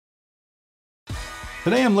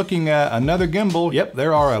Today I'm looking at another gimbal. Yep,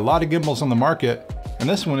 there are a lot of gimbals on the market, and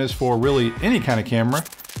this one is for really any kind of camera,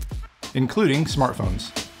 including smartphones.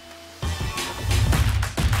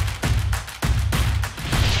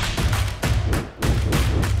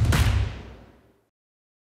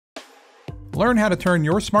 Learn how to turn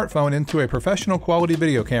your smartphone into a professional quality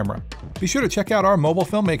video camera. Be sure to check out our mobile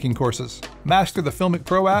filmmaking courses, master the FiLMiC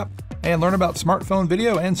Pro app, and learn about smartphone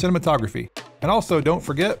video and cinematography. And also, don't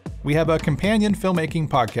forget, we have a companion filmmaking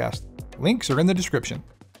podcast. Links are in the description.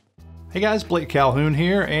 Hey guys, Blake Calhoun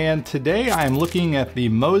here, and today I am looking at the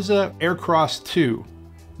Moza AirCross 2.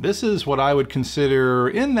 This is what I would consider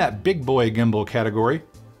in that big boy gimbal category.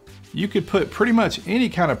 You could put pretty much any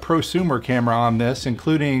kind of prosumer camera on this,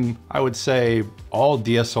 including, I would say, all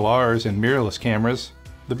DSLRs and mirrorless cameras.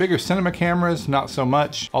 The bigger cinema cameras, not so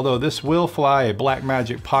much, although this will fly a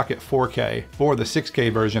Blackmagic Pocket 4K or the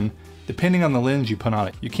 6K version, depending on the lens you put on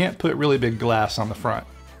it. You can't put really big glass on the front.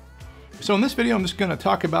 So in this video, I'm just gonna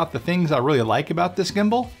talk about the things I really like about this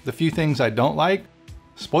gimbal, the few things I don't like.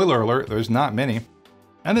 Spoiler alert, there's not many.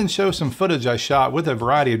 And then show some footage I shot with a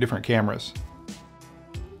variety of different cameras.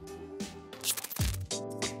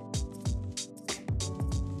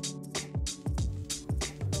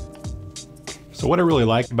 So what I really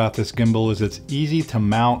like about this gimbal is it's easy to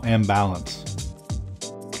mount and balance.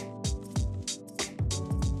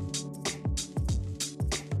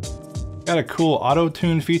 Got a cool auto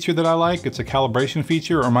tune feature that I like. It's a calibration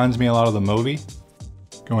feature. It reminds me a lot of the Movi.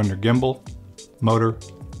 Go under gimbal, motor,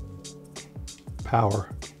 power,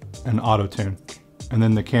 and auto tune. And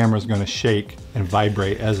then the camera is going to shake and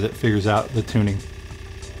vibrate as it figures out the tuning.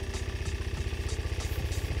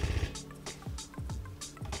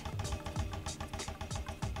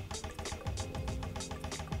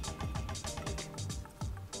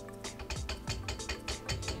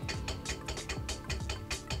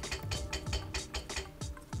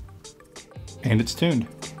 And it's tuned.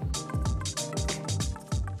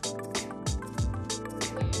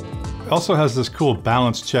 It also has this cool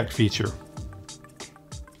balance check feature.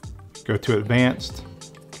 Go to advanced,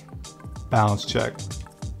 balance check.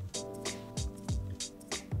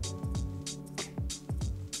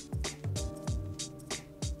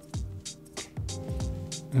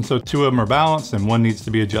 And so two of them are balanced and one needs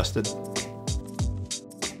to be adjusted.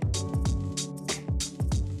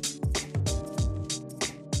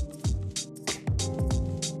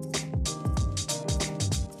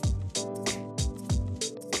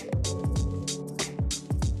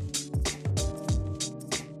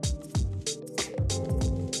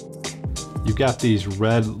 You've got these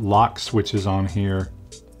red lock switches on here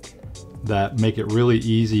that make it really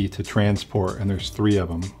easy to transport, and there's 3 of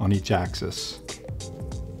them on each axis.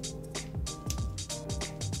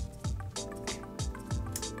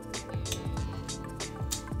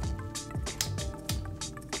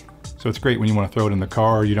 So it's great when you want to throw it in the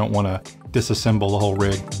car, you don't want to disassemble the whole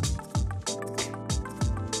rig.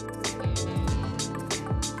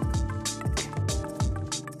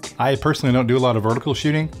 I personally don't do a lot of vertical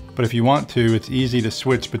shooting, but if you want to, it's easy to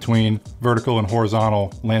switch between vertical and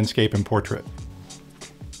horizontal, landscape and portrait.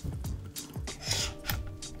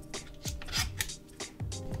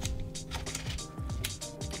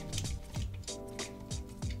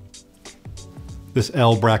 This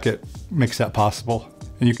L bracket makes that possible.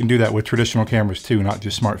 And you can do that with traditional cameras too, not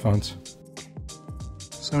just smartphones.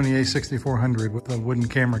 Sony a6400 with a wooden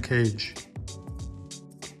camera cage.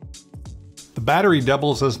 The battery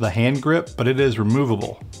doubles as the hand grip, but it is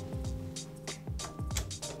removable.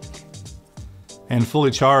 And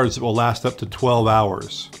fully charged, it will last up to 12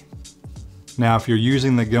 hours. Now, if you're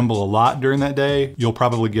using the gimbal a lot during that day, you'll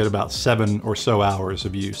probably get about 7 or so hours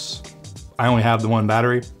of use. I only have the one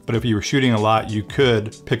battery, but if you were shooting a lot, you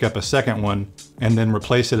could pick up a second one and then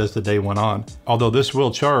replace it as the day went on. Although this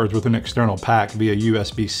will charge with an external pack via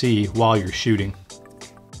USB-C while you're shooting.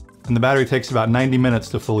 And the battery takes about 90 minutes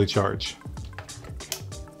to fully charge.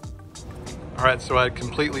 All right, so I had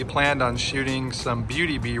completely planned on shooting some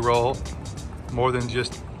beauty B-roll, more than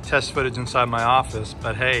just test footage inside my office,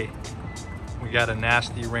 but hey, we got a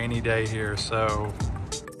nasty rainy day here, so.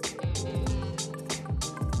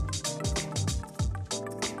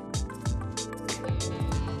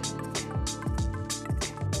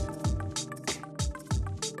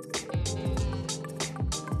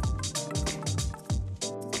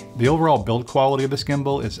 The overall build quality of this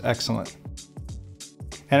gimbal is excellent.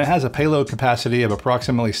 And it has a payload capacity of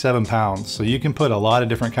approximately 7 pounds, so you can put a lot of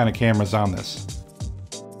different kind of cameras on this.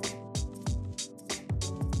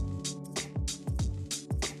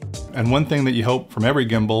 And one thing that you hope from every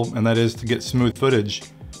gimbal, and that is to get smooth footage.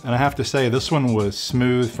 And I have to say, this one was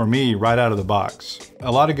smooth for me right out of the box.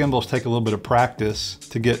 A lot of gimbals take a little bit of practice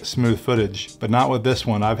to get smooth footage, but not with this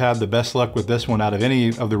one. I've had the best luck with this one out of any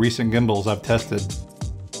of the recent gimbals I've tested.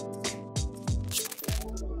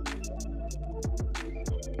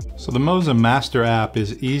 So the Moza Master app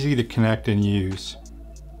is easy to connect and use.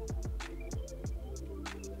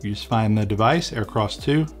 You just find the device, AirCross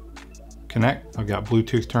 2, connect. I've got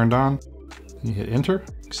Bluetooth turned on. You hit enter,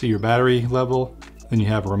 see your battery level. Then you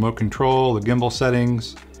have a remote control, the gimbal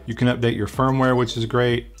settings. You can update your firmware, which is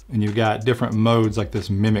great. And you've got different modes like this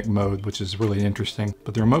mimic mode, which is really interesting.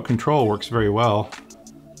 But the remote control works very well.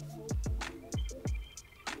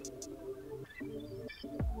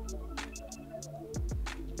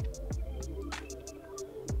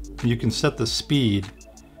 You can set the speed,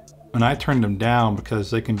 and I turned them down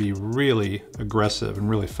because they can be really aggressive and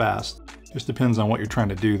really fast. Just depends on what you're trying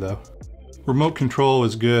to do though. Remote control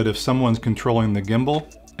is good if someone's controlling the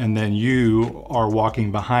gimbal and then you are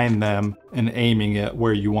walking behind them and aiming it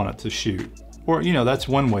where you want it to shoot. Or, you know, that's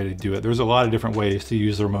one way to do it. There's a lot of different ways to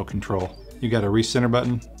use the remote control. You got a recenter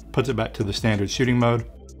button, puts it back to the standard shooting mode.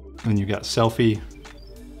 Then you got selfie.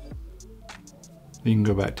 You can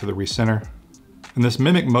go back to the recenter. And this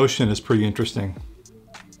mimic motion is pretty interesting.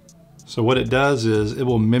 So what it does is it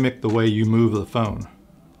will mimic the way you move the phone.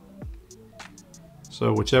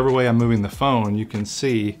 So whichever way I'm moving the phone, you can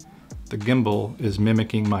see the gimbal is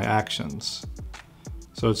mimicking my actions.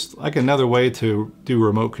 So it's like another way to do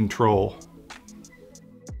remote control.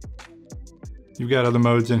 You've got other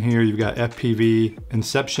modes in here. You've got FPV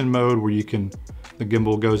inception mode where the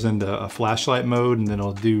gimbal goes into a flashlight mode and then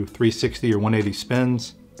it'll do 360 or 180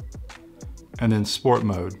 spins. And then sport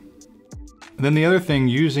mode. And then the other thing,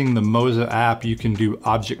 using the Moza app, you can do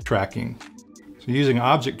object tracking. So using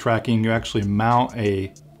object tracking, you actually mount a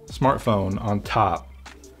smartphone on top.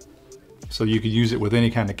 So you could use it with any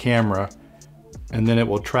kind of camera and then it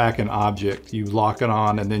will track an object. You lock it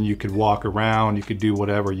on and then you could walk around, you could do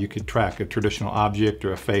whatever. You could track a traditional object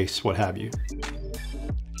or a face, what have you.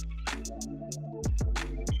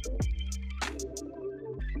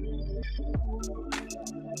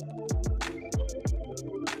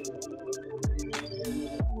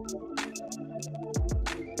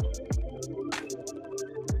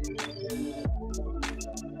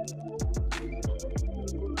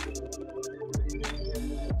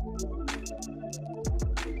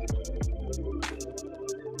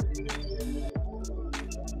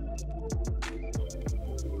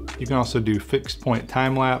 You can also do fixed point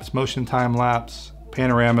time lapse, motion time lapse,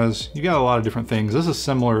 panoramas. You got a lot of different things. This is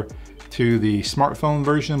similar to the smartphone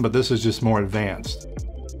version, but this is just more advanced.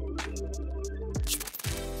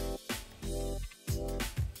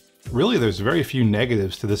 Really, there's very few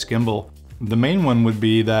negatives to this gimbal. The main one would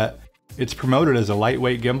be that it's promoted as a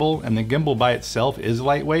lightweight gimbal, and the gimbal by itself is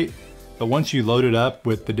lightweight, but once you load it up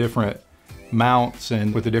with the different mounts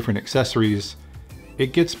and with the different accessories,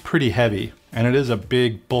 it gets pretty heavy. And it is a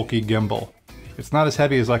big, bulky gimbal. It's not as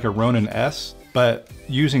heavy as like a Ronin S, but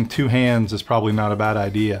using two hands is probably not a bad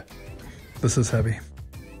idea. This is heavy.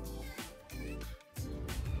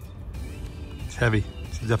 It's heavy.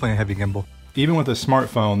 It's definitely a heavy gimbal. Even with a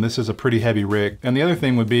smartphone, this is a pretty heavy rig. And the other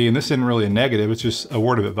thing would be, and this isn't really a negative, it's just a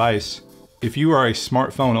word of advice. If you are a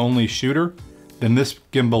smartphone only shooter, then this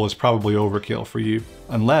gimbal is probably overkill for you.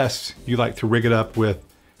 Unless you like to rig it up with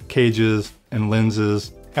cages and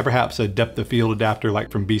lenses, and perhaps a depth of field adapter like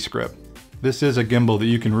from B-Script. This is a gimbal that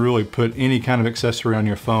you can really put any kind of accessory on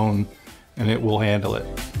your phone and it will handle it.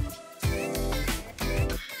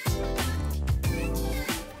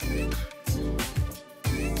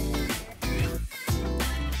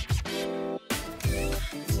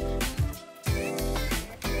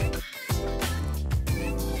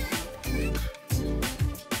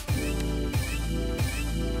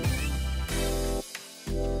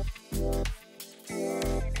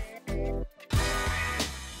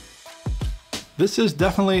 This is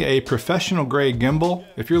definitely a professional grade gimbal.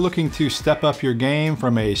 If you're looking to step up your game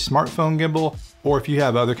from a smartphone gimbal, or if you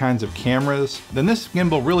have other kinds of cameras, then this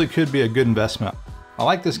gimbal really could be a good investment. I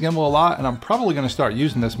like this gimbal a lot and I'm probably gonna start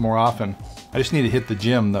using this more often. I just need to hit the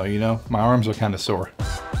gym though, you know? My arms are kind of sore.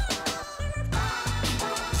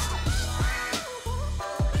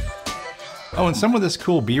 Oh, and some of this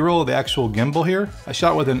cool B-roll of the actual gimbal here, I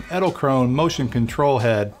shot with an Edelkrone motion control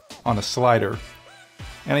head on a slider.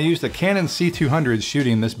 And I used a Canon C200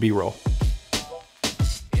 shooting this B-roll.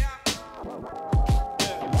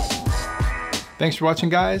 Thanks for watching,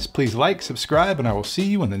 guys. Please like, subscribe, and I will see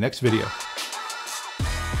you in the next video.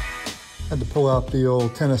 Had to pull out the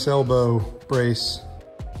old tennis elbow brace.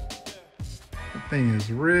 That thing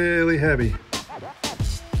is really heavy.